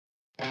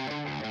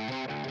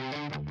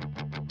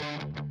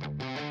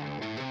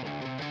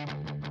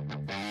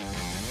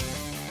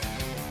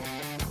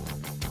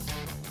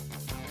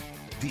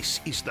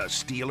This is the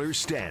Steelers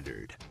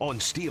Standard on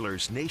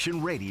Steelers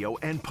Nation Radio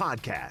and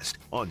podcast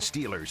on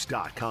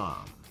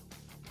Steelers.com.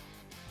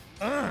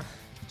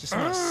 Just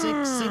want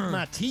to sink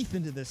my teeth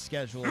into this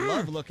schedule.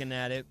 Love looking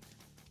at it.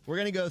 We're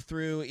going to go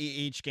through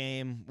each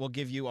game. We'll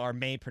give you our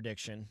May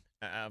prediction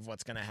of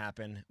what's going to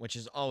happen, which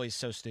is always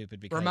so stupid.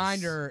 Because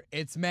reminder,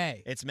 it's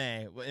May. It's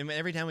May. And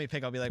every time we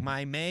pick, I'll be like,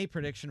 my May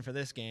prediction for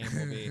this game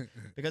will be,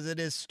 because it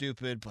is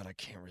stupid, but I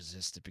can't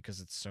resist it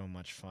because it's so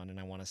much fun, and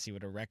I want to see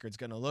what a record's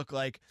going to look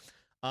like.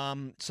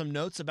 Some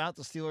notes about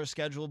the Steelers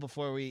schedule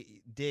before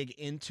we dig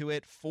into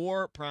it.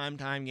 4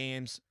 primetime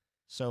games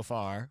so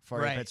far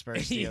for the Pittsburgh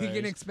Steelers. You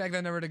can expect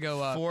that number to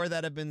go up. 4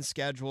 that have been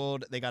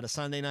scheduled. They got a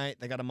Sunday night,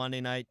 they got a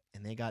Monday night,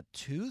 and they got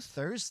 2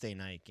 Thursday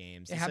night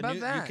games. Yeah, how about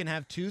that? You can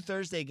have 2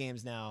 Thursday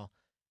games now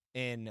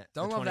in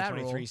Don't the love that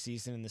 2023 rule.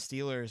 season, and the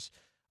Steelers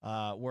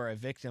were a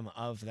victim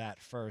of that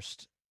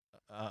first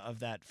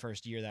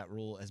year that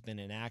rule has been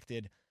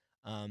enacted.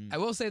 I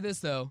will say this,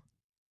 though.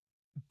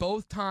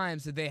 Both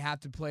times that they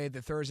have to play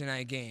the Thursday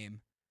night game,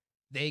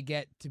 they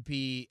get to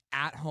be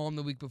at home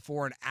the week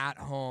before and at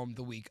home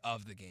the week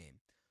of the game.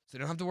 So they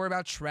don't have to worry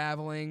about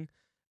traveling.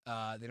 They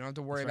don't have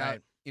to worry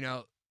That's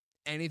about,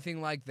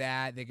 anything like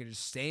that. They can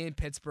just stay in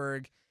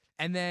Pittsburgh.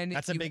 And then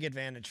That's a big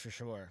advantage for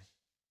sure.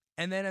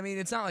 And then,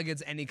 it's not like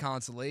it's any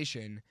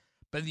consolation,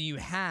 but you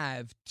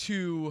have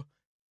 2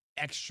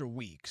 extra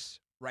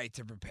weeks, right,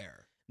 to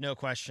prepare. No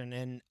question.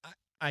 And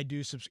I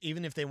do,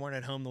 even if they weren't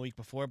at home the week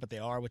before, but they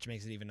are, which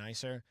makes it even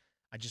nicer.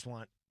 I just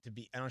want to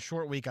be, on a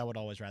short week, I would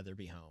always rather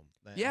be home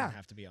than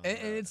have to be on the road.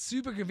 And it's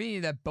super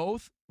convenient that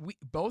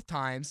both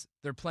times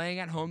they're playing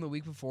at home the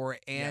week before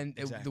and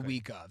the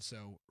week of.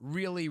 So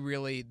really,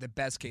 really the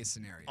best case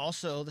scenario.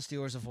 Also, the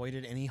Steelers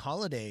avoided any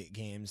holiday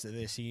games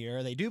this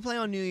year. They do play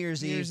on New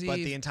Year's Eve, but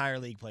the entire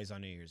league plays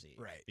on New Year's Eve.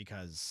 Right.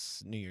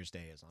 Because New Year's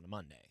Day is on a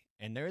Monday.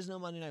 And there is no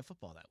Monday Night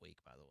Football that week,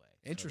 by the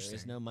way. Interesting. So there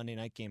is no Monday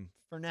night game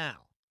for now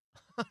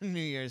on New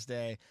Year's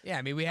Day.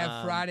 Yeah, we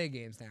have Friday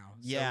games now.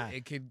 So yeah.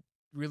 It could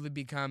really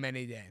become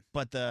any day.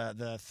 But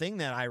the thing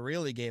that I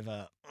really gave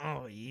it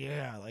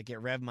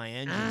revved my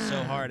engine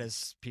so hard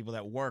as people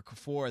that work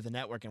for the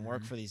network and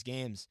work for these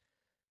games.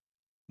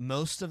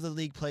 Most of the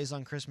league plays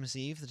on Christmas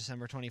Eve, the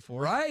December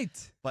 24th.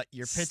 Right. But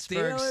your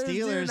Pittsburgh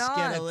Steelers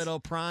get a little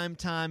prime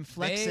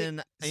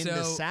flexing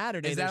into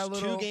Saturday. There's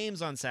 2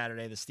 games on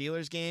Saturday, the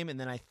Steelers game, and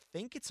then I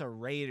think it's a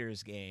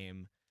Raiders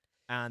game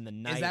on the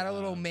night. Is that a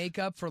little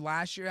makeup for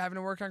last year having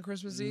to work on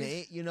Christmas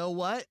Eve? You know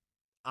what?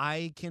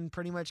 I can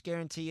pretty much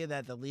guarantee you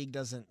that the league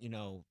doesn't,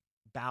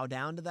 bow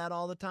down to that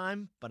all the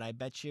time. But I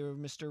bet you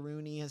Mr.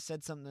 Rooney has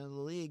said something to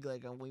the league,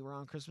 like, we were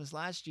on Christmas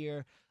last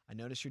year. I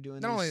noticed you're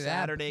doing these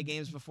Saturday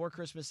games before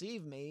Christmas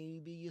Eve.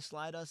 Maybe you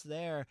slide us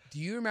there. Do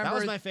you remember? That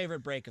was my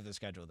favorite break of the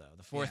schedule, though.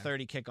 The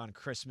 4:30 kick on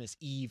Christmas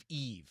Eve,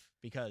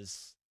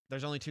 because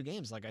there's only 2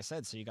 games, like I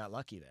said, so you got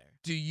lucky there.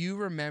 Do you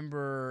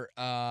remember,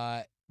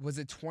 was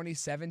it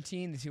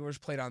 2017? The Steelers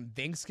played on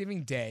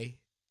Thanksgiving Day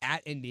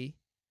at Indy.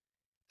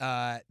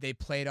 They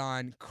played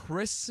on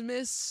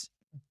Christmas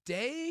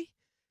Day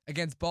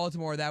against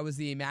Baltimore. That was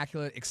the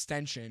Immaculate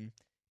Extension.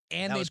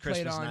 And that they was played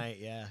Christmas on night,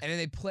 yeah. And then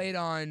they played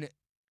on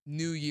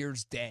New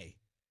Year's Day.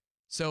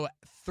 So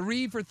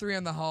 3 for 3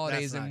 on the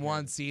holidays in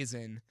one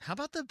season. How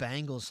about the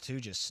Bengals, too,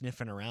 just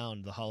sniffing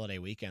around the holiday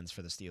weekends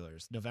for the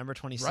Steelers? November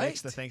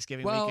 26th, the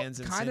Thanksgiving weekends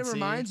in Cincy. Kind of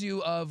reminds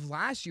you of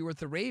last year with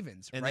the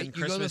Ravens, and right? And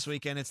then Christmas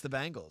weekend, it's the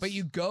Bengals. But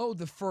you go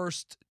the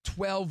first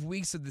 12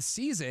 weeks of the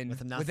season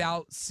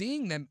without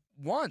seeing them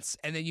once,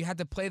 and then you had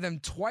to play them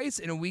twice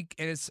in a week,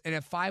 and it's in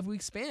a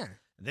 5-week span.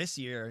 This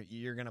year,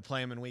 you're going to play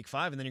them in week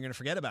 5, and then you're going to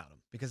forget about them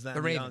because then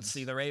you don't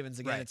see the Ravens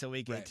again until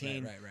week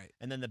 18. Right.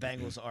 And then the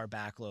Bengals are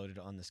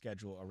backloaded on the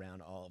schedule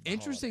around all of the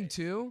Interesting, holidays.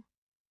 too.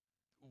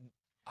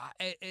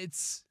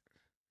 It's...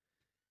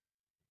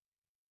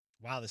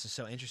 Wow, this is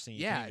so interesting.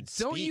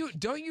 Don't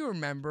you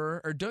remember,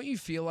 or don't you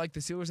feel like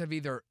the Steelers have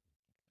either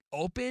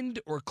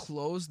opened or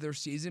closed their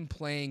season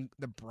playing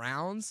the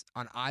Browns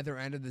on either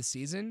end of the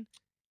season?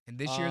 And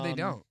this year they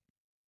don't.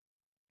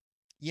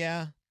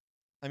 Yeah.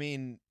 I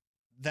mean,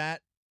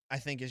 that I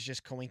think is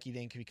just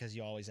coinky-dink because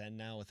you always end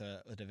now with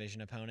a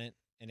division opponent,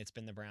 and it's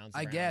been the Browns.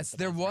 I guess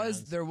there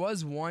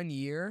was 1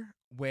 year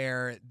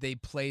where they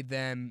played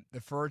them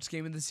the first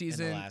game of the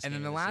season and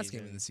then the last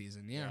game of the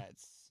season. Yeah,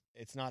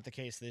 it's not the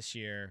case this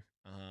year.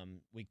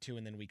 Week 2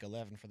 and then week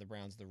 11 for the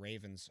Browns. The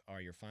Ravens are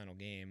your final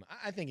game.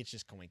 I think it's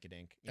just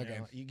coinkydink.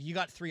 You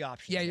got 3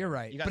 options. Yeah, you're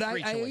right. You got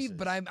 3 choices.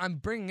 But I'm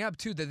bringing up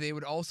too that they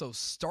would also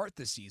start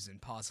the season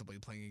possibly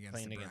playing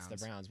against the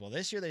Browns. Well,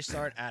 this year they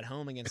start at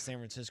home against San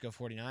Francisco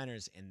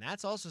 49ers, and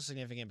that's also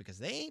significant because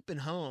they ain't been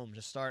home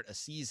to start a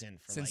season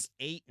for since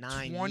like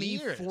 8-9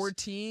 years.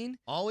 2014.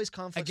 Always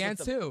conflicts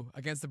against who?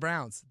 Against the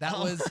Browns.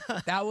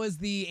 That was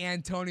the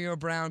Antonio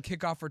Brown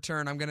kickoff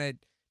return. I'm gonna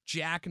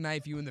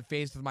jackknife you in the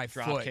face with my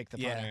foot. Kick the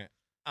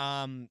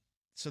punter.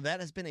 So that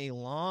has been a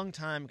long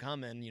time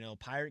coming.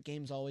 Pirate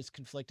games always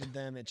conflicted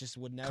them. It just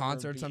would never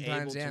be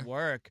able to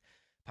work.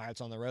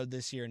 Pirates on the road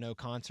this year. No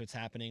concerts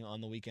happening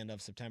on the weekend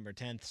of September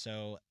 10th.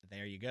 So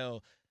there you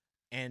go.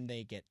 and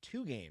they get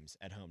 2 games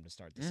at home to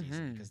start the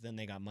season because then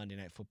they got Monday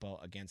Night Football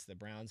against the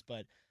Browns.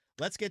 But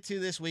let's get to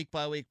this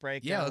week-by-week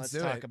breakdown. Yeah, let's do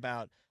talk it.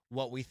 about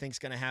what we think is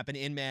going to happen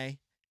in May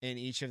in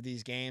each of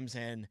these games.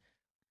 And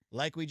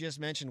like we just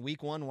mentioned,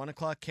 week 1, 1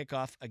 o'clock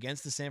kickoff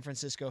against the San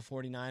Francisco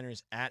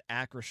 49ers at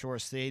Acrisure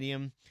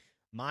Stadium.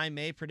 My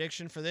May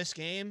prediction for this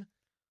game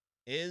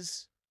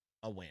is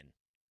a win.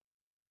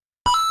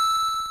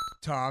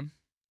 Tom,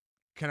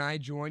 can I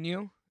join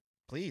you?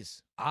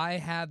 Please. I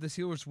have the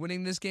Steelers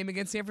winning this game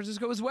against San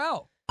Francisco as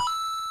well.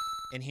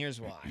 And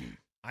here's why.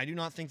 I do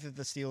not think that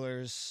the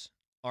Steelers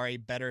are a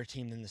better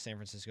team than the San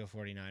Francisco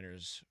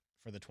 49ers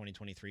for the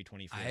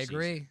 2023-24 I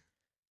agree. season.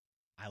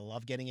 I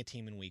love getting a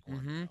team in week 1,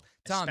 Mhm.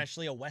 though. Tom.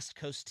 Especially a West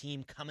Coast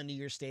team coming to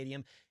your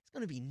stadium. It's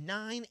going to be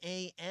 9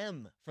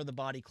 a.m. for the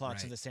body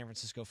clocks of Right. the San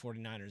Francisco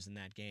 49ers in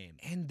that game.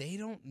 And they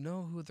don't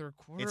know who their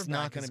quarterback It's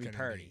not going is to be gonna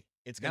Purdy.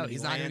 It's going to be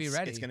he's Lance. not gonna be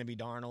ready. It's going to be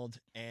Darnold.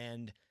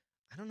 And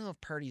I don't know if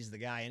Purdy's the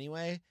guy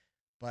anyway,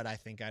 but I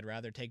think I'd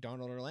rather take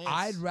Darnold or Lance.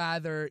 I'd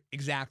rather,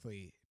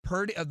 exactly.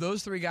 Purdy, of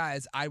those 3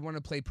 guys, I want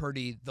to play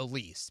Purdy the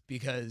least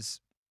because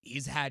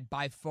he's had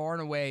by far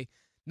and away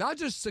not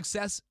just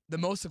success, the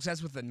most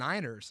success with the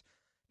Niners.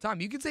 Tom,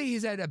 you could say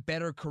he's had a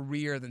better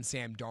career than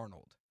Sam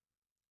Darnold.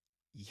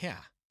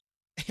 Yeah.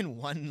 In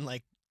one,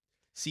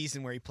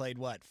 season where he played,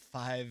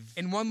 5?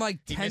 In one,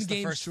 He 10 missed the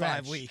game first stretch.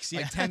 5 weeks.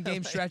 Yeah. 10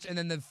 game stretch, and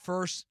then the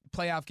first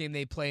playoff game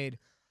they played,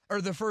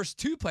 or the first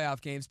 2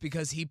 playoff games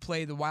because he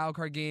played the wild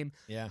card game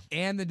Yeah.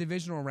 and the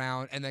divisional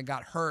round and then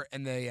got hurt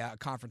in the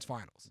conference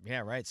finals. Yeah,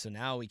 right. So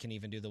now we can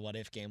even do the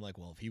what-if game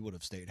if he would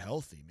have stayed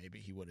healthy, maybe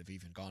he would have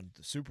even gone to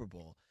the Super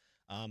Bowl.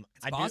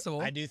 It's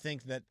possible. I do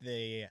think that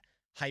the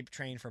hype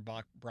train for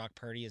Brock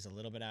Purdy is a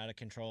little bit out of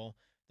control.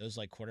 Those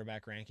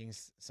quarterback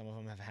rankings, some of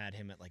them have had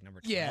him at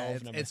number 12, Yeah,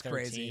 number it's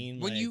 13.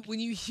 crazy. When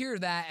you hear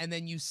that and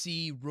then you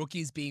see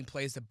rookies being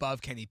placed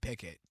above Kenny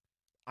Pickett.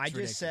 I it's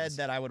just ridiculous.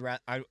 said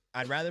that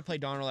I'd rather play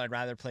Darnold. I'd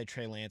rather play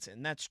Trey Lance,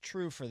 and that's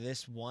true for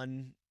this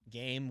one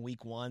game,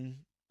 week 1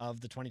 of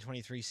the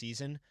 2023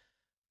 season.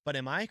 But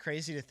am I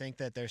crazy to think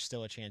that there's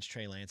still a chance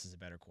Trey Lance is a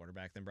better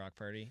quarterback than Brock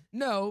Purdy?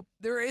 No,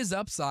 there is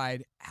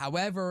upside.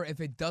 However,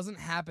 if it doesn't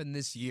happen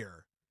this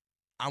year,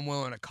 I'm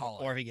willing to call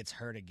it. Or if he gets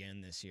hurt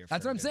again this year.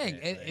 That's for what a I'm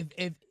good saying.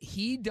 bit,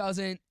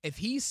 If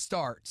he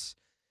starts,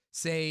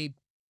 say,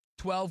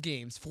 12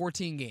 games,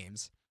 14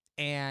 games,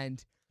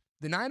 and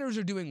the Niners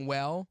are doing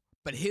well,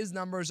 but his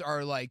numbers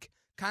are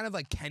kind of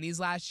like Kenny's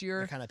last year.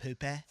 They're kind of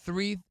poopy.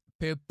 3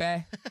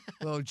 poopy,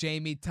 little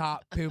Jamie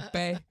Top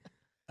poopy.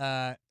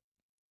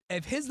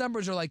 If his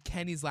numbers are like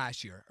Kenny's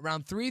last year,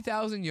 around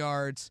 3,000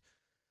 yards,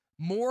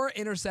 more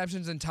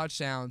interceptions and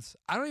touchdowns,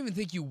 I don't even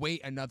think you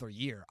wait another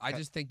year. I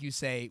just think you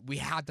say, we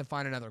have to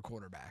find another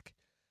quarterback.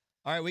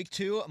 All right, week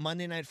 2,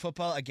 Monday Night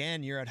Football.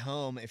 Again, you're at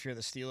home if you're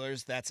the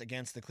Steelers. That's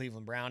against the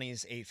Cleveland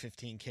Brownies,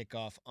 8:15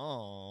 kickoff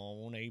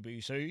on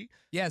ABC.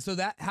 Yeah, so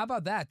how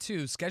about that,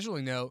 too?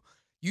 Scheduling note,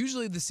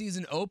 usually the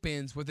season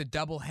opens with a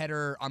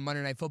doubleheader on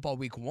Monday Night Football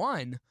week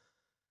 1.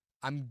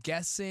 I'm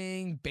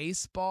guessing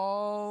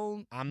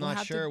baseball. I'm will not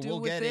have to sure. do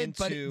We'll with get it,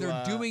 but into,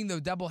 they're doing the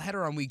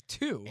doubleheader on week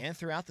 2. And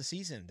throughout the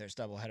season, there's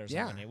doubleheaders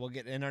Yeah. on Monday. We'll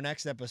get in our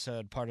next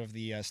episode, part of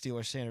the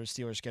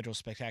Steelers Schedule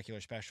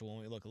Spectacular Special,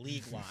 when we look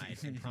league-wide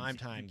and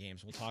primetime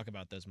games. We'll talk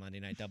about those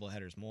Monday night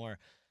doubleheaders more.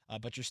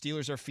 But your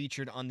Steelers are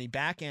featured on the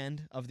back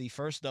end of the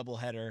first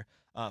doubleheader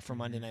for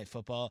Monday Night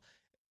Football.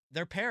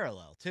 They're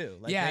parallel too.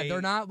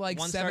 They're not one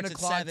 7 starts at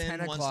o'clock, 7, 10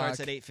 o'clock. one starts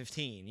at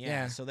 8:15.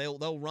 Yeah, so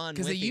they'll run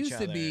because with they each used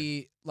other. to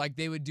be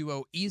they would do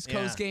a East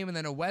Coast game and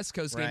then a West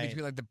Coast game Right.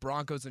 between the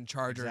Broncos and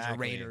Chargers Exactly.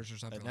 or Raiders or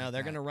something. But no, like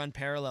they're that. going to run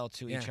parallel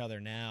to each Yeah. other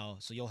now.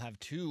 So you'll have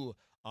 2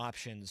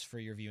 options for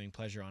your viewing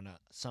pleasure on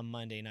some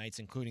Monday nights,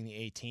 including the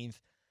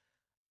 18th.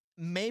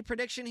 May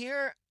prediction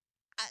here.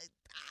 I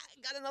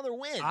got another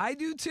win. I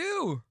do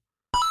too.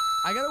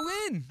 I got to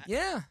win.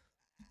 Yeah.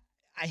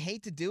 I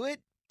hate to do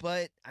it,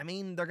 but I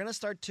mean they're going to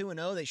start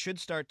 2-0. They should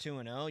start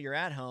 2-0. You're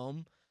at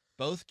home,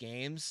 both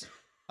games.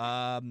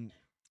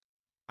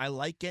 I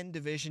like getting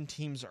division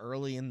teams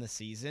early in the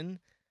season.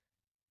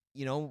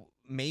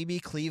 Maybe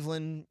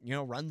Cleveland,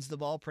 runs the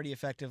ball pretty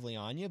effectively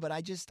on you, but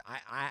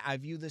I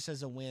view this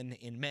as a win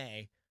in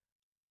May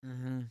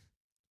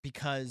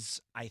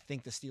because I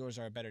think the Steelers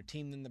are a better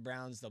team than the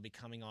Browns. They'll be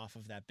coming off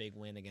of that big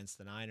win against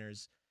the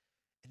Niners.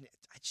 And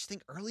I just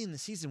think early in the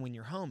season when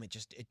you're home,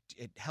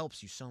 it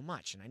helps you so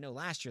much. And I know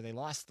last year they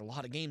lost a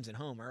lot of games at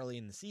home early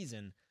in the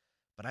season,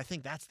 but I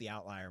think that's the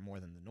outlier more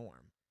than the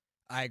norm.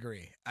 I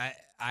agree.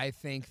 I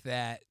think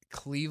that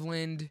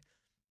Cleveland,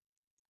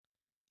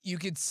 you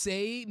could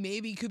say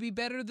maybe could be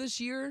better this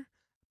year,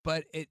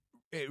 but it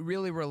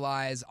really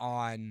relies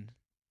on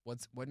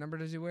what number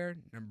does he wear?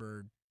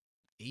 Number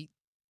 8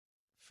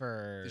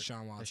 For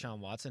Deshaun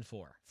Watson.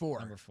 4. 4.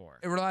 Number 4.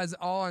 It relies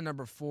all on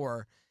number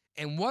 4.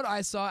 And what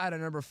I saw out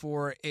of number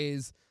 4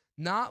 is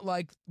not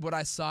like what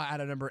I saw out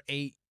of number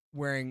 8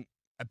 wearing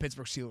a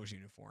Pittsburgh Steelers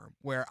uniform,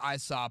 where I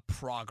saw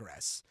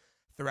progress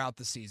throughout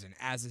the season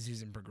as the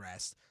season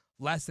progressed.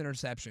 Less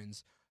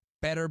interceptions,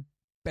 better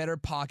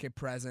pocket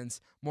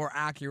presence, more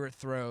accurate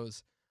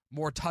throws,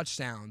 more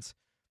touchdowns.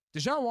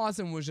 Deshaun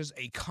Watson was just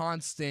a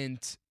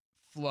constant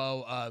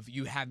flow of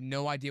you have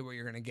no idea what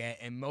you're going to get,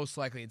 and most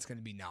likely it's going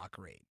to be not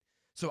great.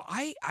 So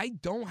I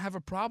don't have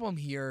a problem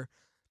here,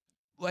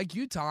 like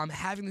you, Tom,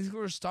 having the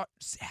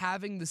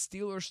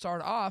Steelers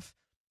start off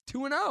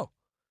 2-0.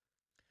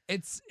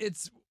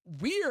 It's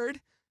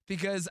weird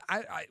because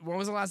when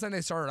was the last time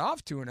they started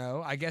off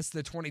 2-0? I guess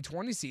the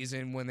 2020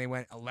 season when they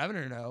went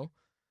 11-0.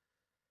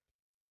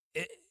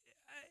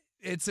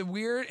 It's a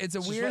weird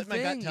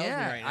thing.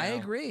 Yeah, right I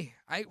agree.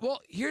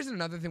 Well, here's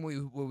another thing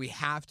we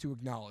have to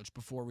acknowledge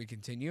before we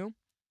continue.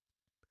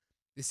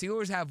 The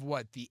Steelers have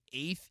what, the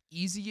 8th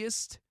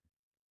easiest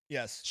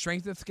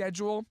strength of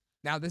schedule.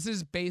 Now, this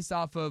is based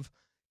off of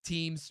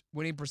teams'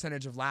 winning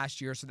percentage of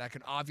last year, so that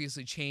can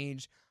obviously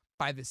change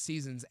by the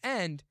season's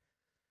end.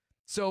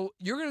 So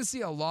you're going to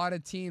see a lot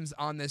of teams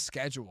on this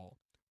schedule,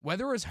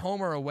 whether it's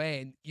home or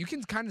away, and you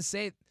can kind of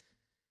say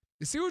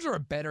the Steelers are a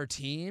better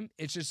team.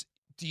 It's just,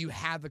 do you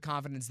have the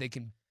confidence they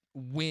can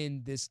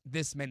win this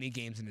many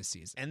games in a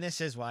season? And this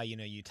is why,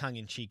 you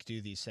tongue-in-cheek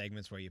do these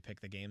segments where you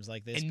pick the games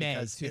like this. In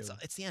because May, too.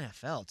 It's the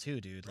NFL,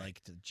 too, dude.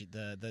 Like,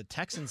 the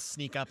Texans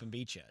sneak up and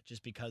beat you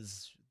just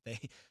because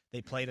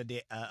they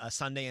played a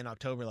Sunday in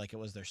October like it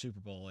was their Super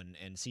Bowl,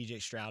 and C.J.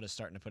 Stroud is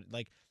starting to put –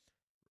 like,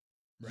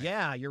 right.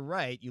 Yeah, you're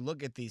right. You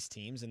look at these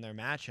teams and their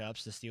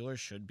matchups, the Steelers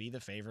should be the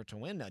favorite to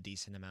win a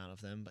decent amount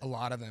of them. But a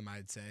lot of them,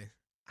 I'd say.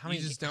 How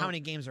many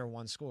games are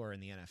one score in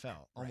the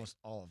NFL? Almost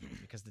all of them,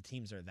 because the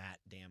teams are that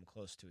damn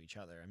close to each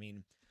other. I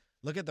mean,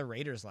 look at the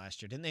Raiders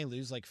last year. Didn't they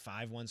lose like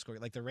 5-1 score?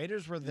 Like, the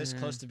Raiders were this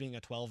close to being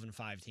a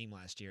 12-5 team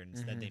last year, and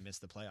instead they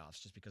missed the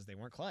playoffs just because they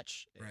weren't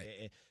clutch.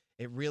 Right.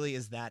 It really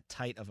is that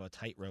tight of a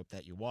tightrope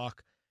that you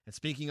walk. And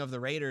speaking of the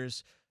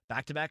Raiders,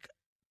 back-to-back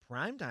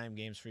primetime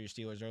games for your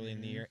Steelers early in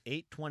the year.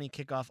 8:20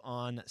 kickoff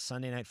on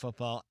Sunday Night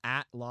Football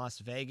at Las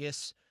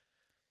Vegas.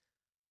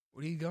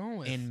 What are you going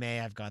with? In May,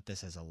 I've got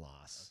this as a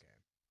loss.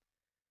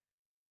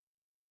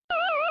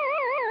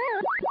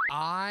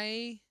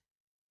 Okay.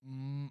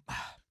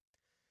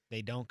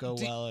 They don't go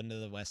well into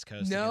the West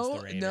Coast against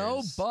the Raiders.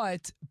 No,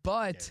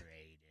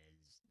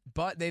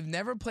 but they've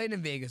never played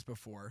in Vegas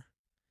before.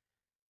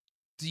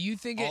 Do you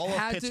think it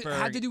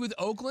had to do with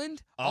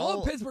Oakland? All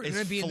of Pittsburgh is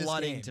going to be in this game.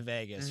 Flooding to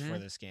Vegas for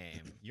this game.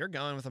 You're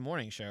going with a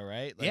morning show,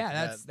 right? Like,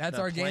 yeah, that's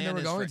our game that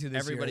we're going to this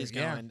everybody's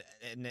year. Everybody's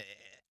going. And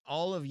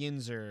all of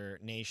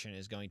Yinzer Nation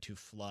is going to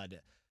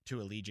flood to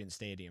Allegiant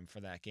Stadium for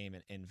that game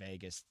in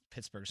Vegas.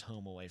 Pittsburgh's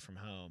home away from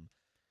home.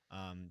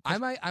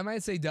 I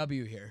might say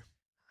W here.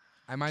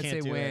 I might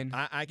say win.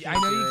 I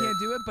know you can't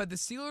do it, but the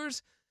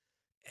Steelers,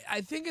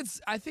 I think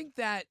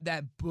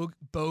that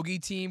bogey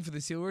team for the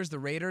Steelers, the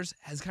Raiders,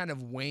 has kind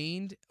of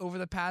waned over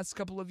the past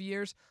couple of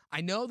years.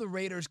 I know the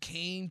Raiders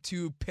came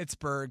to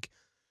Pittsburgh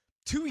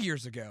 2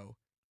 years ago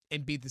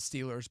and beat the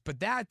Steelers,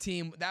 but that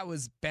team, that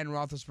was Ben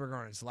Roethlisberger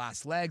on his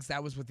last legs.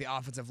 That was with the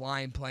offensive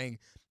line playing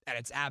at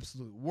its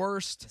absolute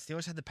worst. The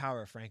Steelers had the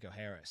power of Franco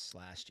Harris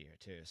last year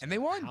too, so and they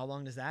won. How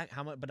long does that?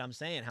 But I'm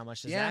saying, how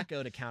much does that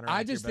go to counter?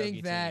 I just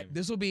think that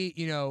this will be,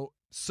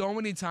 so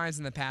many times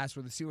in the past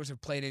where the Steelers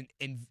have played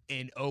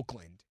in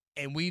Oakland,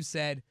 and we've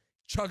said,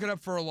 chuck it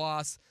up for a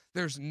loss.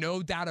 There's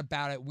no doubt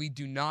about it. The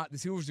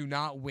Steelers do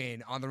not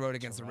win on the road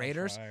against the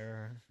Raiders.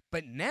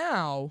 But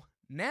now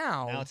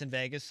it's in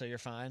Vegas, so you're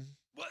fine.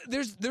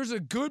 There's a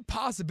good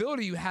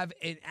possibility you have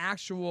an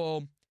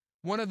actual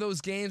one of those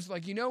games,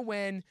 like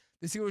when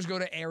the Steelers go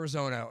to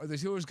Arizona or the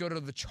Steelers go to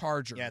the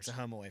Chargers. Yeah, it's a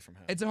home away from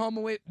home. It's a home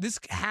away. This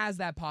has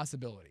that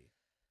possibility.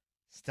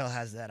 Still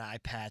has that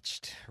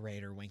eye-patched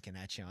Raider winking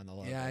at you on the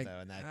logo, though,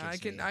 and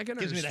that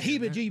gives me the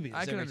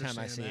heebie-jeebies every time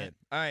I see it.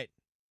 All right,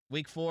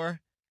 Week 4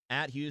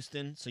 at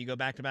Houston. So you go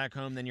back-to-back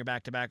home, then you're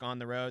back-to-back on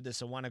the road. This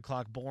is a 1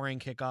 o'clock boring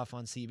kickoff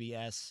on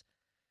CBS.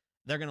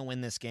 They're going to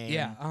win this game.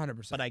 Yeah,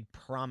 100%. But I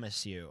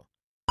promise you,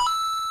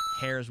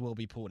 hairs will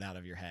be pulled out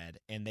of your head,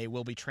 and they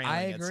will be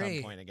trailing at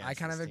some point against I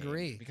kind of this team.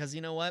 agree. Because you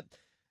know what?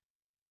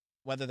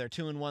 Whether they're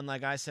 2-1,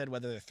 like I said,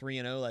 whether they're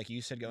 3-0, like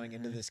you said, going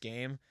into this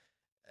game,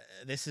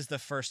 this is the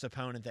first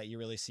opponent that you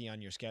really see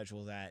on your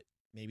schedule that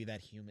maybe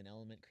that human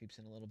element creeps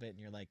in a little bit, and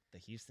you're like, the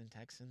Houston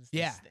Texans? They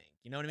stink.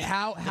 You know what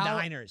I mean? The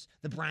Niners,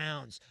 the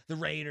Browns, the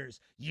Raiders.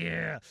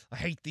 Yeah, I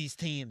hate these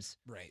teams.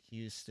 Right.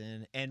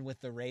 Houston. And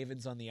with the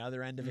Ravens on the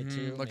other end of it,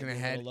 too. Looking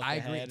ahead. I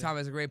agree. Tom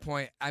has a great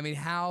point. I mean,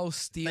 how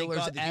Steelers... Thank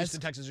God the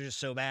Houston Texans are just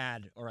so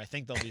bad, or I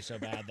think they'll be so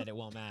bad that it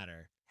won't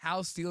matter.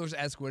 How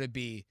Steelers-esque would it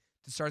be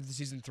to start the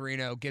season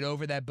 3-0, get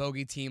over that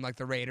bogey team like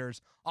the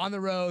Raiders, on the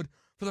road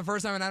for the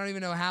first time, and I don't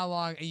even know how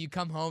long, and you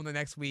come home the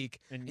next week,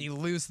 and you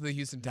lose to the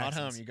Houston Texans.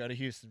 Not home, you go to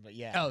Houston, but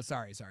yeah. Oh,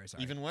 sorry.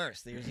 Even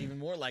worse. There's even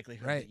more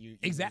likelihood right. that you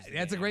exactly.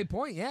 That's a great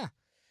point, yeah.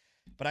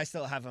 But I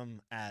still have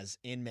them as,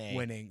 in May,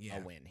 winning, a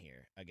win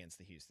here against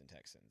the Houston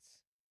Texans.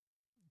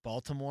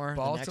 Baltimore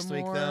the next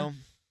week, though.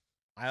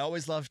 I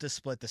always love to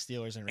split the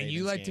Steelers and Ravens And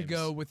you like games. to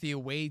go with the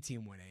away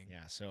team winning.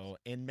 Yeah, so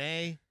in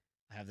May,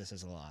 I have this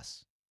as a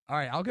loss. All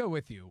right, I'll go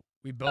with you.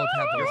 We both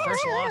have your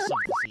first loss of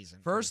the season.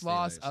 First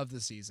loss of the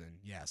season,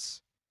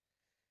 yes.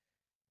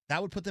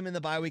 That would put them in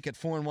the bye week at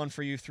 4-1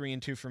 for you,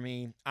 3-2 for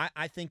me.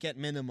 I think at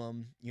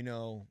minimum,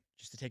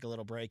 just to take a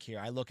little break here,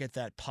 I look at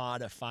that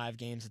pod of 5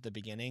 games at the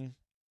beginning.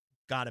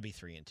 Got to be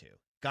 3-2.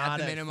 At Got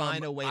the to minimum,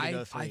 find a way to go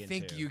 3-2. I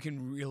think you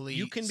can really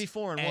You can be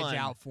 4-1, edge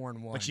out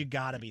 4-1, but you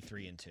got to be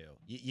 3-2.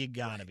 You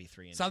got to be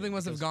 3-2. Something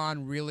must have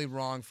gone really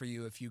wrong for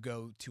you if you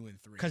go 2-3.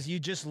 Because you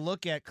just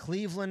look at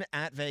Cleveland,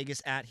 at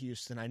Vegas, at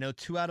Houston. I know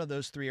 2 out of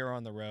those 3 are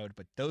on the road,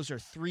 but those are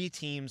 3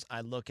 teams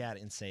I look at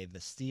and say the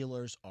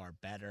Steelers are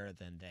better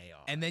than they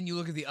are. And then you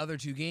look at the other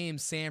 2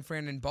 games, San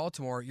Fran and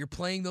Baltimore. You're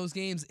playing those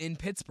games in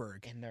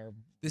Pittsburgh. And they're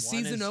the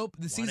season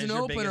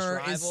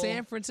opener is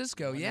San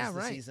Francisco. One yeah, is the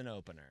right. Season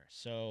opener.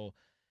 So,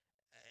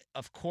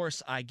 of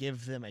course, I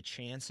give them a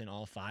chance in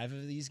all 5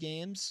 of these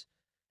games.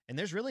 And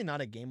there's really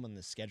not a game on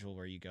the schedule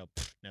where you go,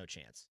 no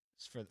chance.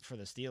 It's for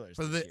the Steelers.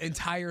 For the this year.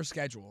 entire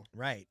schedule.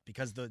 Right,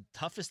 because the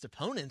toughest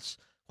opponents,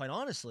 quite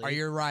honestly, are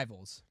your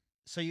rivals.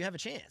 So you have a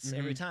chance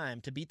every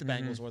time to beat the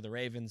Bengals or the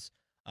Ravens.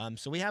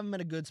 So we have them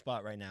in a good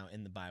spot right now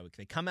in the bye week.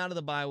 They come out of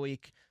the bye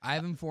week. I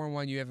have them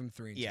 4-1. You have them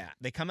 3-2. Yeah,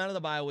 they come out of the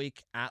bye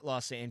week at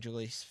Los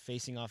Angeles,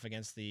 facing off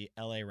against the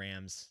LA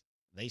Rams.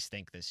 They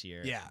stink this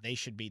year. Yeah. They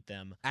should beat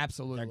them.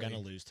 Absolutely. They're going to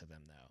lose to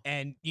them, though.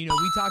 And, we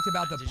talked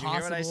about the Did possible... you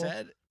hear what I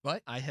said?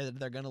 What? I said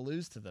they're going to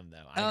lose to them,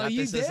 though. I Oh, got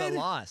you this did? as a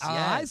loss. Oh,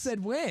 Yes. I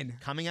said win.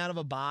 Coming out of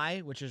a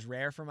bye, which is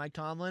rare for Mike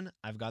Tomlin,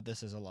 I've got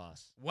this as a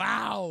loss.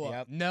 Wow.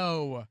 Yep.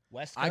 No.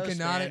 West I Coast,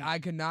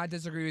 could not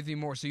disagree with you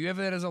more. So you have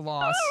it as a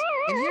loss.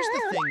 And here's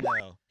the thing,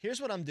 though. Here's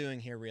what I'm doing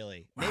here,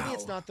 really. Maybe Wow.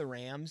 it's not the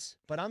Rams,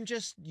 but I'm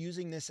just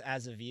using this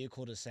as a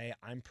vehicle to say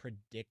I'm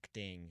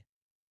predicting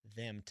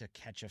them to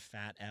catch a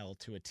fat L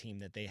to a team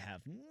that they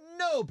have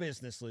no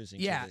business losing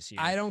to this year.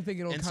 I don't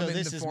think it'll and come so in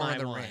this the is form my of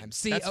the one. Rams.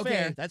 See, that's okay.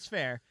 fair. That's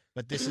fair.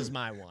 But this is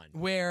my one.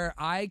 Where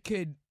I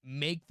could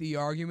make the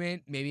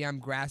argument, maybe I'm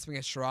grasping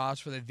at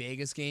straws for the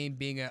Vegas game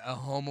being a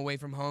home away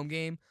from home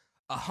game.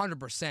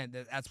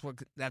 100%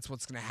 that's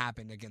what's going to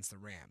happen against the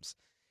Rams.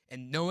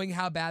 And knowing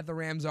how bad the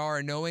Rams are,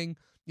 and knowing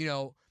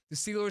the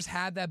Steelers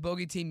had that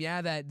bogey team,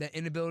 that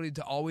inability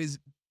to always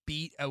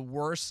beat a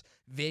worse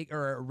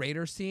or a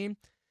Raiders team.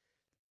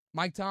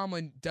 Mike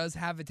Tomlin does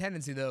have a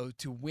tendency, though,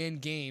 to win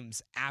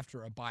games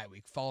after a bye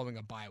week, following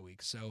a bye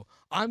week. So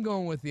I'm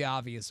going with the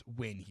obvious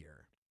win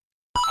here.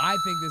 I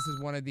think this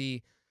is one of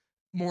the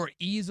more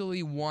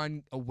easily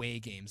won away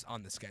games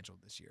on the schedule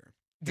this year,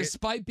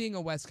 despite being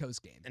a West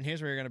Coast game. And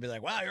here's where you're going to be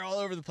like, wow, you're all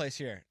over the place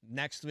here.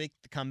 Next week,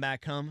 the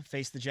comeback home,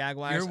 face the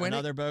Jaguars,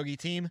 another bogey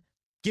team.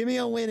 Give me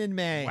a win in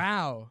May.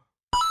 Wow.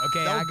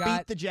 Okay, They'll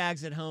beat the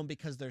Jags at home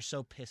because they're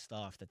so pissed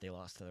off that they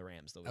lost to the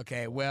Rams the week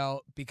Okay, before.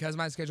 well, because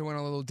my schedule went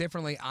a little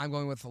differently, I'm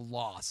going with a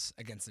loss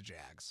against the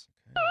Jags.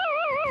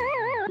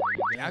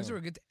 Jags are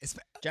a good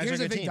Here's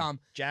the thing, team. Tom.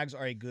 Jags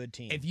are a good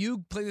team. If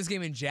you play this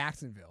game in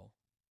Jacksonville,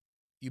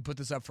 you put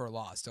this up for a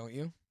loss, don't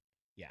you?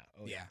 Yeah.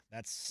 Oh, Yeah.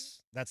 That's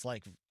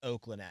like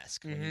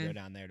Oakland-esque when you go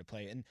down there to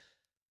play. And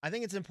I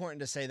think it's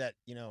important to say that,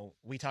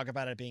 we talk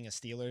about it being a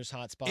Steelers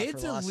hotspot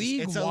It's for a losses.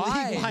 league-wide. It's a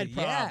league-wide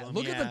Yeah. problem.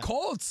 Look at the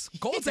Colts.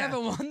 Colts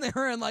haven't won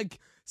there in like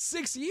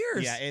 6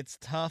 years. Yeah, it's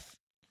tough.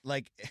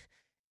 Like,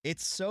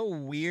 it's so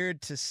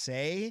weird to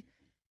say,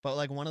 but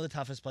like one of the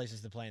toughest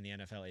places to play in the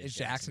NFL is It's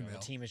Jacksonville. Jacksonville.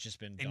 The team has just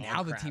been And dog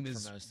now the crap team for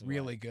is most of the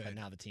really way. good. But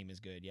now the team is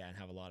good, and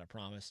have a lot of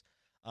promise.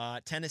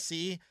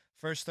 Tennessee,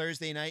 first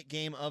Thursday night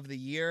game of the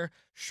year,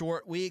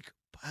 short week,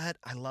 but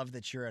I love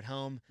that you're at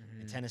home.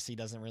 And Tennessee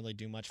doesn't really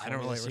do much for I don't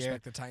me really this year.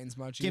 respect the Titans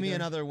much Give me either.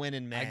 another win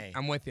in May.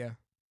 I'm with you.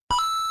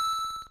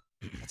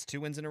 That's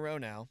 2 wins in a row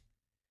now.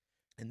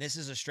 And this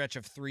is a stretch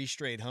of 3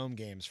 straight home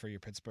games for your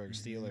Pittsburgh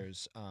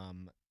Steelers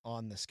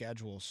on the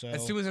schedule. So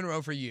That's 2 wins in a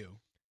row for you.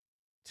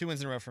 2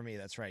 wins in a row for me.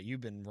 That's right. You've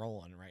been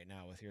rolling right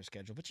now with your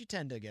schedule, but you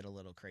tend to get a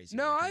little crazy.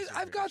 No, when it comes to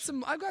I've your got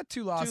direction. I've got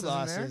 2 losses, 2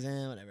 losses, in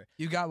there. whatever.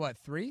 You got what,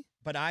 3?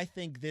 But I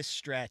think this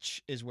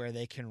stretch is where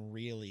they can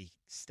really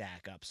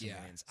stack up some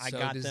Yeah. wins. I So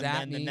got does them that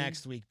then mean- the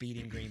next week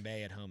beating Green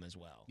Bay at home as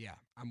well. Yeah,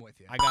 I'm with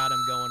you. I got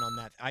them going on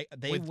that.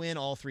 They With- win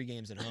all 3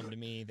 games at home to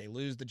me. They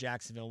lose the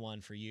Jacksonville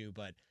one for you,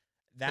 but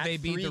that they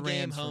beat the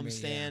 3-game Rams for me,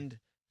 homestand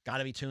got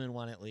to be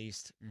 2-1 at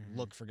least.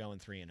 Look for going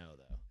 3-0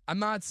 though. I'm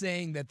not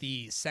saying that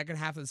the second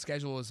half of the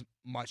schedule is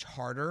much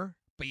harder,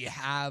 but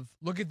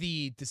look at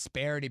the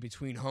disparity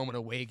between home and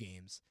away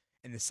games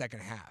in the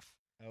second half.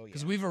 Oh yeah.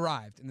 Because we've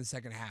arrived in the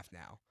second half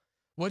now.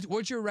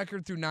 What's your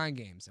record through 9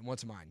 games, and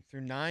what's mine?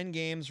 Through 9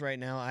 games right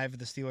now, I have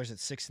the Steelers at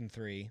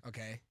 6-3.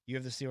 Okay. You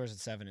have the Steelers at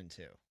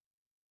 7-2.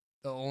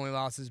 The only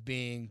losses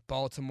being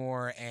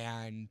Baltimore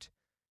and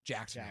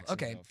Jacksonville.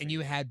 Okay, Jacksonville for and you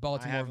you. had I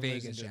Baltimore, have them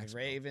losing Vegas, to the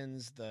Jacksonville.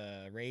 Ravens,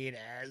 the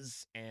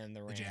Raiders, and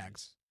the Rams.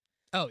 Jags.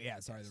 Oh yeah,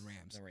 sorry, the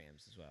Rams. The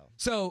Rams as well.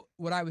 So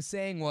what I was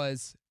saying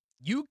was,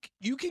 you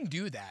can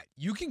do that.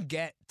 You can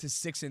get to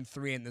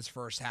 6-3 in this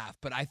first half,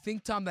 but I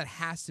think, Tom, that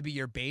has to be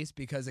your base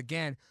because,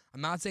 again,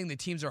 I'm not saying the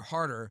teams are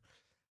harder,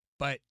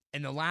 but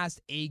in the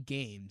last 8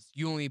 games,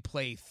 you only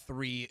play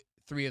three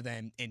of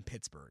them in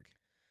Pittsburgh.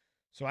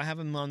 So I have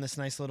them on this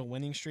nice little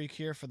winning streak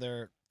here for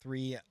their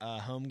 3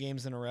 home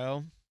games in a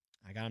row.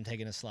 I got them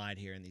taking a slide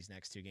here in these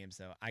next 2 games,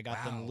 though. I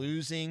got them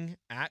losing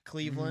at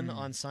Cleveland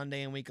on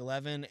Sunday in Week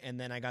 11, and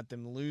then I got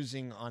them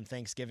losing on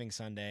Thanksgiving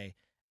Sunday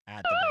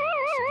at the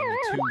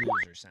Bengals. So give me 2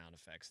 loser sound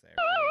effects there,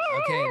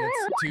 please. Okay,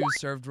 that's 2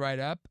 served right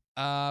up.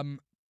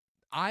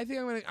 I think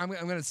I'm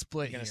gonna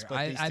split You're gonna here.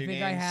 split these I 2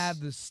 think I games? have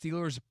the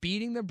Steelers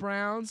beating the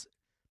Browns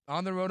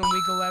on the road in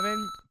Week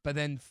 11, but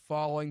then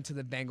falling to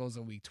the Bengals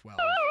in Week 12.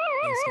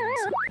 Thanksgiving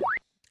Sunday.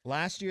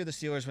 Last year, the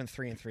Steelers went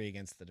 3-3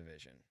 against the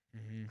division.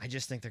 Mm-hmm. I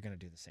just think they're going to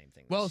do the same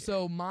thing. Well, this year.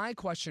 so my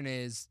question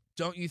is,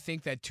 don't you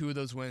think that 2 of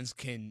those wins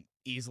can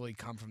easily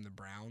come from the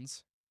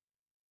Browns?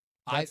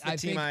 That's the I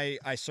team think,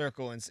 I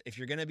circle, and if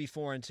you're going to be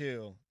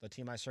 4-2, the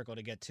team I circle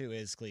to get to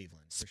is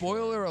Cleveland. for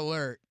spoiler sure.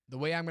 alert, the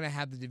way I'm going to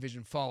have the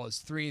division fall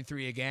is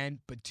 3-3 again,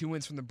 but 2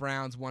 wins from the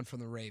Browns, 1 from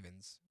the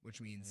Ravens,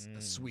 which means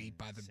a sweep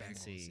by the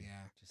Bengals. Cincy. Yeah.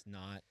 Just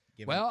not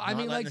giving. Well, I not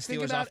mean, letting like, the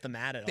think Steelers about off the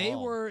mat at They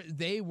all.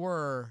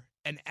 were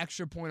an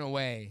extra point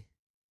away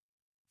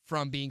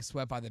from being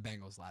swept by the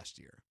Bengals last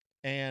year.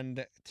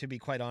 And to be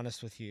quite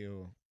honest with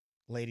you,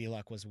 Lady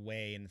Luck was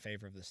way in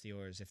favor of the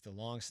Steelers. If the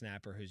long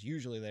snapper, who's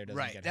usually there, doesn't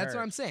Right. get That's hurt,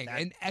 what I'm saying.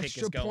 that An kick is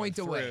extra going point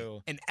away.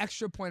 through, An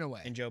extra point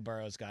away. And Joe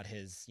Burrow's got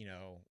his,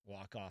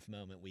 walk-off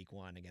moment week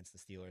 1 against the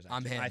Steelers.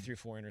 I'm him. I threw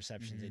 4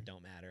 interceptions. Mhm. It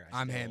don't matter.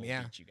 I'm him, still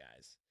yeah. beat you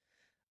guys.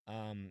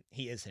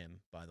 He is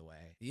him, by the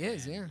way. He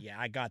is, And, yeah. Yeah,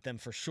 I got them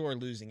for sure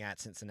losing at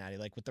Cincinnati.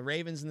 Like with the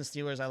Ravens and the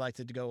Steelers, I like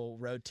to go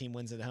road team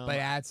wins at home. But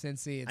at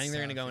Cincy, I think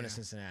they're going to go tough, into yeah.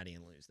 Cincinnati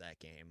and lose that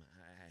game.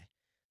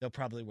 They'll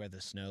probably wear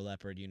the snow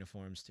leopard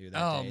uniforms too.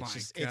 That Oh day. my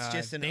It's God.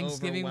 just an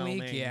Thanksgiving week,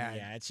 overwhelming.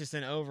 yeah. It's just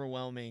an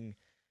overwhelming.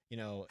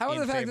 How about in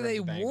the fact favor that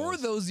of they the wore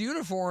Bengals. those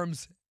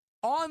uniforms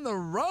on the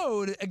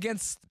road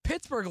against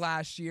Pittsburgh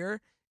last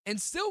year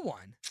and still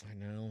won? I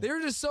know. They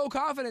were just so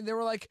confident. They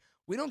were like,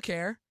 we don't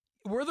care.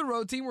 We're the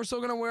road team. We're still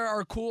going to wear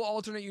our cool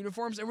alternate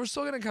uniforms, and we're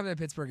still going to come to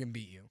Pittsburgh and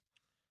beat you.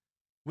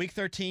 Week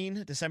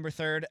 13, December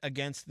 3rd,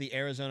 against the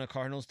Arizona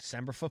Cardinals.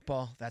 December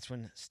football. That's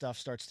when stuff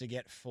starts to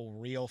get for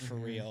real.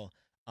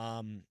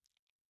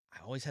 I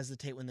always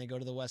hesitate when they go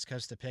to the West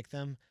Coast to pick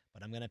them,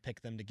 but I'm going to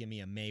pick them to give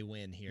me a May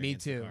win here Me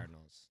against too. the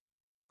Cardinals.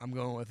 I'm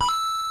going with the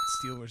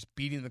Steelers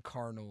beating the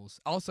Cardinals.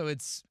 Also,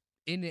 it's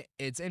in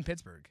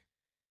Pittsburgh.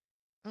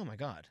 Oh, my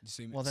God.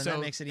 So Well, then that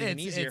makes it even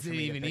easier for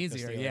me to pick the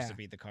Steelers yeah. to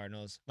beat the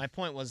Cardinals. My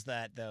point was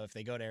that, though, if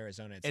they go to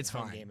Arizona, it's a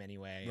home fine. game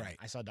anyway. Right.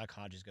 I saw Duck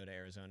Hodges go to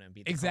Arizona and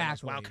beat the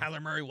Exactly. Cardinals. Wow,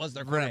 Kyler Murray was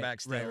their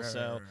quarterback still, right,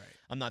 so right.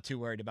 I'm not too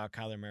worried about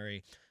Kyler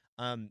Murray.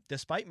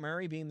 Despite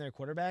Murray being their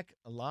quarterback,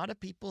 a lot of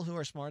people who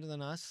are smarter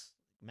than us,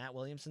 Matt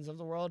Williamsons of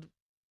the world,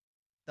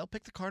 they'll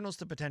pick the Cardinals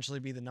to potentially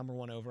be the number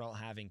 1 overall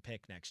having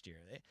pick next year.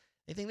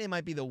 They think they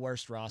might be the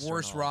worst roster. in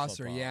Worst all of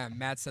roster, football. yeah.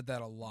 Matt said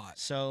that a lot.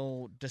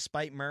 So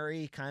despite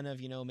Murray kind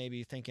of,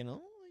 maybe thinking,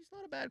 oh, he's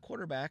not a bad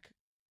quarterback,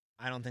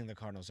 I don't think the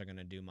Cardinals are going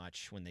to do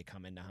much when they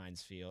come into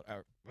Heinz Field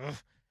or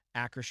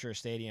Acrisure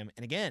Stadium.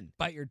 And again,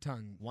 Bite your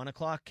tongue. 1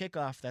 o'clock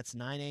kickoff. That's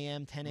 9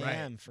 a.m., 10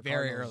 a.m. Right. for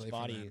Very Cardinals early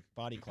for them.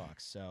 body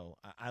clocks. So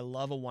I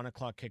love a 1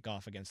 o'clock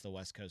kickoff against the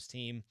West Coast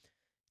team.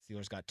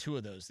 Steelers got 2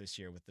 of those this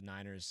year with the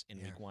Niners in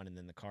week 1 and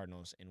then the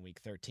Cardinals in week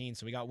 13.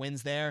 So we got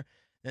wins there.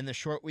 Then the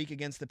short week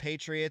against the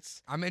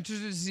Patriots. I'm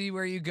interested to see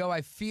where you go.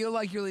 I feel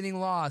like you're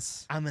leading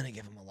loss. I'm going to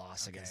give them a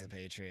loss against Okay. the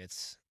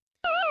Patriots.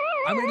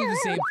 I'm going to do the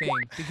same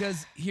thing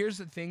because here's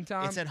the thing,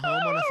 Tom. It's at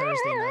home on a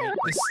Thursday night. The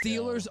but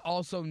still. Steelers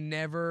also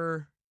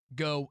never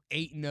go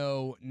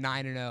 8-0,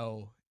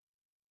 9-0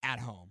 at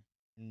home.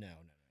 No.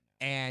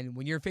 And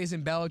when you're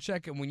facing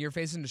Belichick and when you're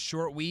facing a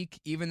short week,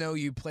 even though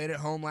you played at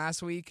home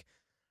last week,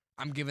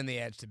 I'm giving the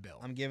edge to Bill.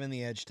 I'm giving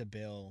the edge to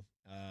Bill.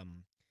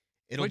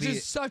 Which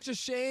is such a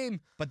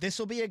shame. But this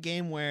will be a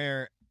game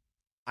where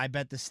I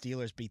bet the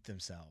Steelers beat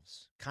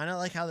themselves. Kind of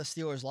like how the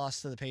Steelers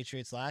lost to the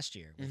Patriots last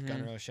year with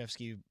Gunnar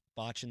Olszewski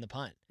botching the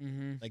punt.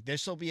 Mm-hmm. Like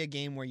this will be a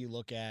game where you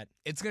look at.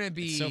 It's going to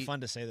be It's so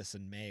fun to say this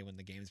in May when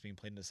the game's being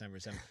played in December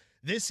 7th.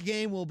 This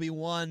game will be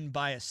won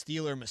by a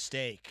Steeler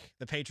mistake.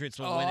 The Patriots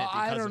will win it because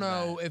I don't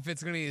know of that. if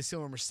it's going to be a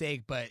Steeler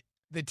mistake, but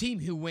the team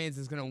who wins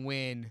is going to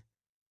win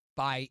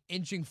by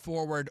inching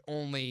forward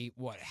only,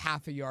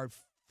 half a yard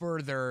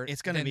further.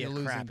 It's going to than be the a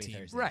losing crappy team.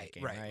 Thursday Right, night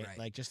game, right.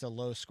 Like just a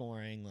low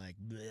scoring, like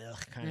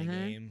kind of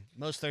Mhm. game.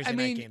 Most Thursday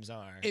mean, night games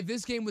are. If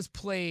this game was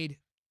played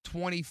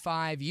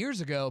 25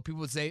 years ago, people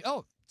would say,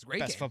 "Oh, it's a great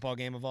Best game." football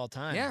game of all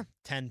time. Yeah.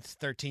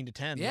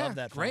 13-10. Yeah, Love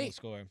that final great.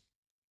 score.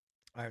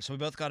 All right, so we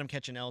both got him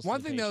catching L's. One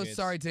to the thing, though, Patriots.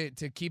 sorry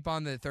to keep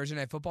on the Thursday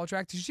Night Football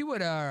track. Did you see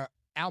what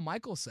Al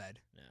Michaels said?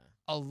 Yeah.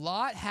 A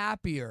lot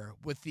happier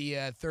with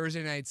the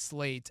Thursday night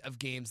slate of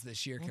games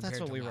this year Well, compared that's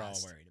what to we were all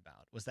last. worried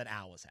about. Was that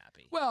Al was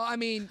happy? Well, I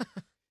mean,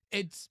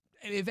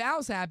 if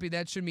Al's happy,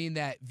 that should mean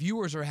that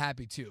viewers are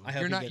happy too. I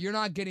hope You're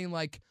not getting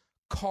like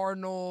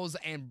Cardinals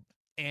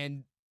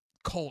and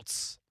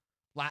Colts,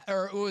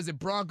 or what was it,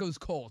 Broncos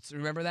Colts?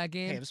 Remember that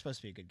game? Hey, it was supposed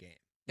to be a good game.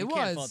 It You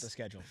can't was. fault the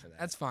schedule for that.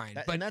 That's fine.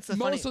 And but that's the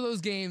most funny- of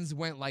those games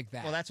went like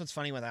that. Well, that's what's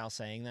funny with Al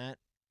saying that,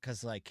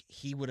 because like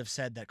he would have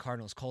said that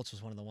Cardinals Colts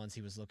was one of the ones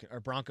he was looking, or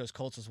Broncos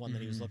Colts was one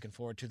that he was Mhm. looking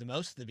forward to the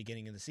most at the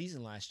beginning of the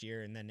season last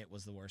year, and then it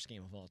was the worst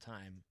game of all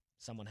time.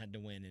 Someone had to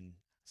win, and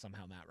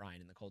somehow Matt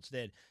Ryan and the Colts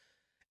did.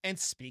 And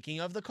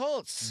speaking of the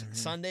Colts, Mhm.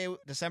 Sunday,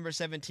 December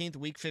 17th,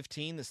 Week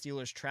 15, the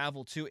Steelers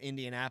travel to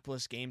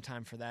Indianapolis. Game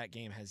time for that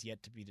game has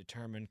yet to be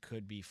determined.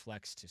 Could be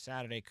flexed to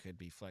Saturday, could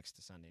be flexed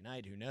to Sunday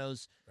night. Who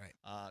knows? Right.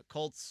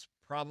 Colts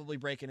probably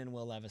breaking in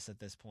Will Levis at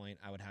this point.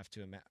 I would have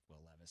to imagine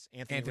Will Levis.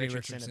 Anthony Anthony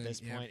Richardson at Richardson,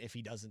 this yeah. point, if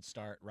he doesn't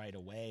start right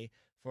away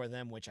for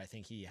them, which I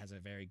think he has a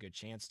very good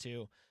chance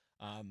to.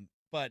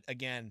 But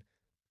again,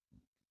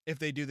 if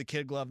they do the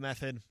kid glove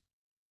method,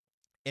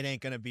 it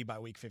ain't going to be by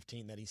Week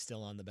 15 that he's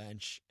still on the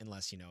bench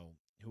unless,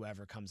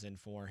 whoever comes in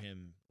for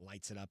him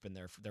lights it up in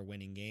their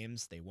winning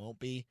games. They won't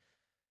be.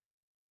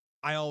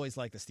 I always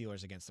like the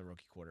Steelers against the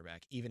rookie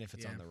quarterback, even if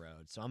it's on the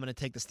road. So I'm going to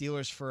take the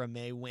Steelers for a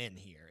May win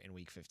here in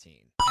Week 15.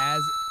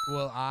 As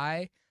will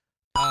I.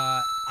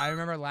 I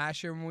remember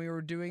last year when we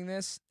were doing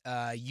this,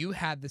 you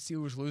had the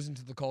Steelers losing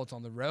to the Colts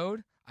on the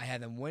road. I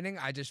had them winning.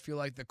 I just feel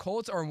like the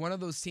Colts are one of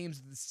those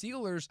teams that the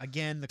Steelers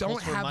Again, the don't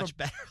Colts were have much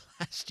better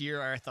last year,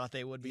 or I thought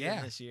they would be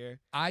Yeah. this year.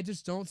 I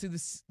just don't see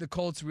the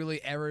Colts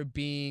really ever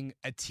being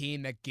a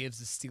team that gives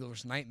the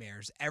Steelers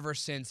nightmares ever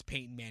since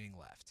Peyton Manning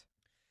left.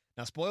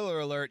 Now, spoiler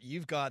alert,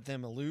 you've got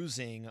them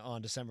losing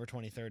on December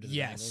 23rd to the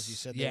Bengals. You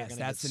said they were going to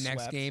that's get the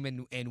next swept.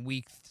 game in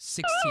Week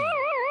 16.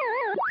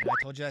 And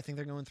I told you I think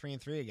they're going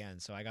 3-3 again,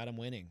 so I got them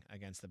winning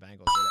against the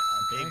Bengals.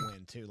 A big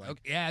win, too. Like,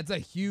 Okay, yeah, it's a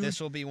huge.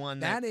 this will be one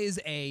That is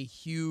a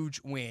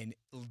huge win.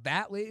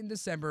 That late in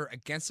December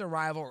against a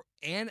rival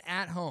and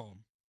at home,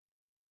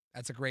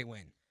 that's a great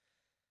win.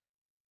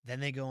 Then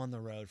they go on the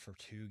road for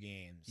 2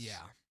 games. Yeah.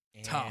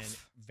 And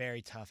Tough.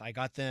 Very tough. I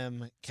got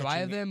them. So I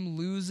have them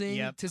losing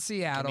Yep. to Give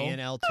Seattle. me an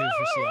L2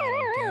 for Seattle.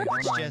 Okay,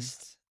 That's hold on.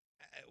 just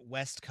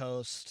West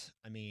Coast.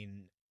 I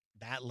mean,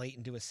 that late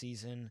into a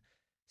season,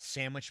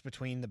 sandwiched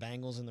between the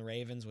Bengals and the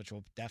Ravens, which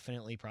will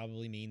definitely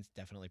probably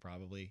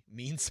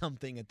mean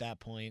something at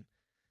that point.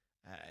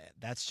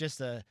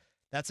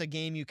 That's a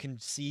game you can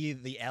see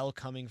the L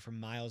coming from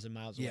miles and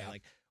miles away. Yeah.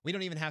 Like, we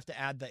don't even have to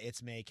add the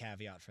 "it's May"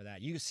 caveat for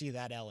that. You can see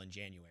that L in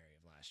January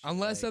of last year.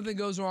 Unless Like, something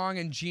goes wrong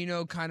and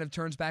Geno kind of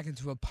turns back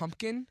into a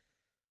pumpkin.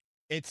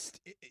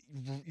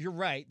 you're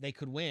right. They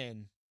could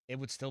win. It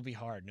would still be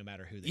hard no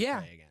matter who they Yeah,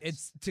 play against.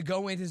 it's to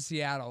go into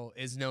Seattle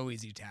is no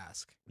easy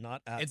task.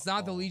 not. At It's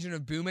not the all. Legion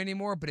of Boom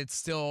anymore, but it's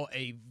still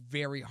a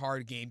very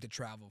hard game to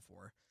travel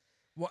for.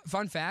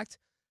 Fun fact: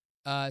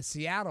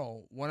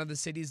 Seattle, one of the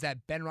cities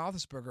that Ben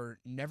Roethlisberger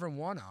never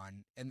won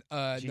on, and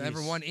never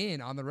Jeez. won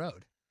in on the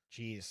road.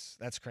 Jeez,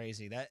 that's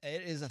crazy. That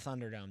it is a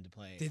Thunderdome to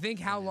play. Do you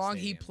think in how that long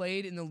he stadium.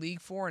 played in the league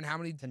for, and how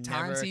many to times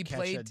never he catch a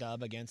played?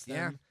 dub against Yeah,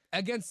 them?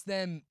 against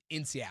them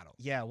in Seattle.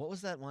 Yeah. What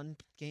was that one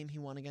game he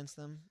won against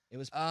them? It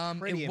was It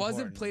pretty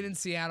wasn't played in important.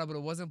 Seattle, but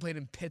it wasn't played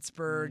in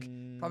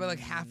Pittsburgh. Probably like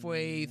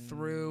halfway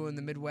through in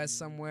the Midwest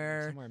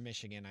somewhere. Somewhere in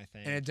Michigan, I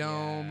think. In a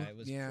dome. Yeah, it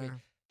was Yeah.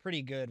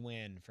 pretty good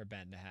win for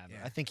Ben to have.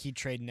 Yeah. I think he'd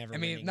trade never. I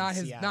mean, winning not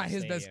in his Seattle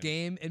best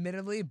Stadium. game,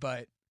 admittedly,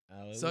 but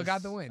Oh, it Still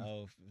got the was- win.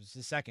 Oh, it was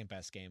the second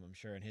best game, I'm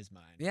sure, in his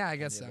mind. Yeah, I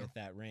guess Ended so. With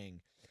that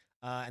ring.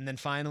 And then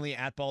finally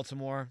at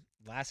Baltimore,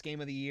 last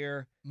game of the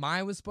year.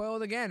 mine was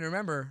spoiled again.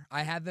 Remember,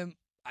 I had them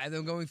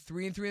going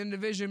 3-3 in the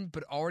division,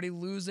 but already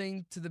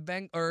losing to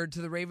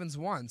the Ravens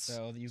once.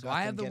 So you So got I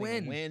them have the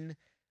getting win. a win.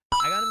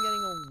 I got them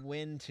getting a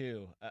win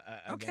too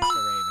against the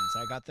Ravens.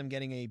 I got them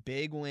getting a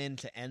big win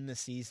to end the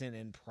season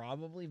and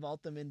probably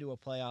vault them into a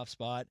playoff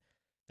spot.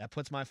 That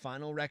puts my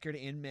final record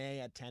in May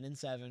at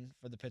 10-7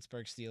 for the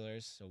Pittsburgh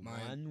Steelers. So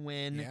one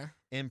win Yeah.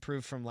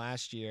 improved from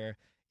last year.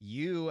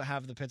 You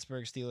have the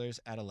Pittsburgh Steelers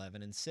at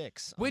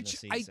 11-6 on Which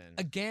the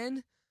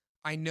season.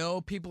 I know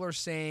people are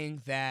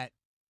saying that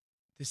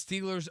the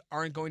Steelers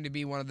aren't going to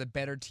be one of the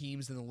better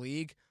teams in the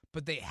league,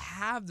 but they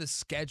have the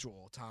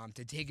schedule, Tom,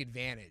 to take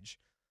advantage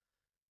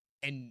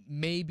and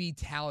maybe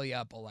tally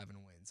up 11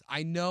 wins.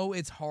 I know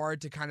it's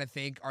hard to kind of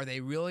think, are they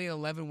really an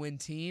 11-win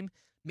team?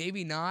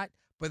 Maybe not,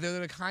 but they're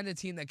the kind of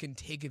team that can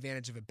take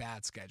advantage of a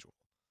bad schedule.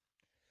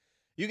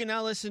 You can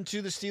now listen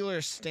to the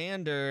Steelers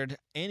Standard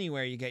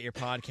anywhere you get your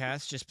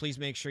podcasts. Just please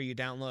make sure you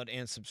download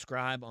and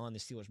subscribe on the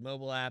Steelers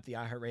mobile app, the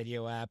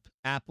iHeartRadio app,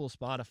 Apple,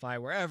 Spotify,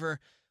 wherever.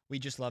 We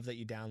just love that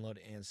you download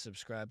and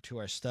subscribe to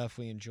our stuff.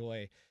 We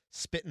enjoy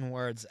spitting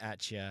words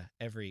at you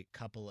every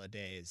couple of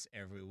days,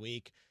 every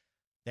week.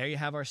 There you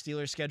have our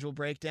Steelers schedule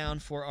breakdown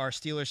for our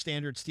Steelers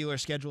Standard Steelers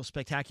Schedule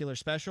Spectacular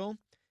Special.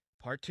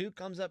 Part 2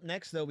 comes up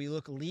next, though. We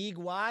look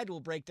league-wide. We'll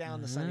break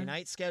down the Sunday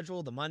night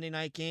schedule, the Monday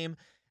night game,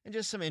 and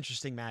just some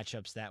interesting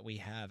matchups that we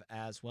have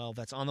as well.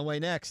 That's on the way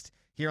next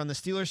here on the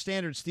Steelers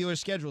Standard Steelers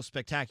Schedule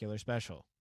Spectacular Special.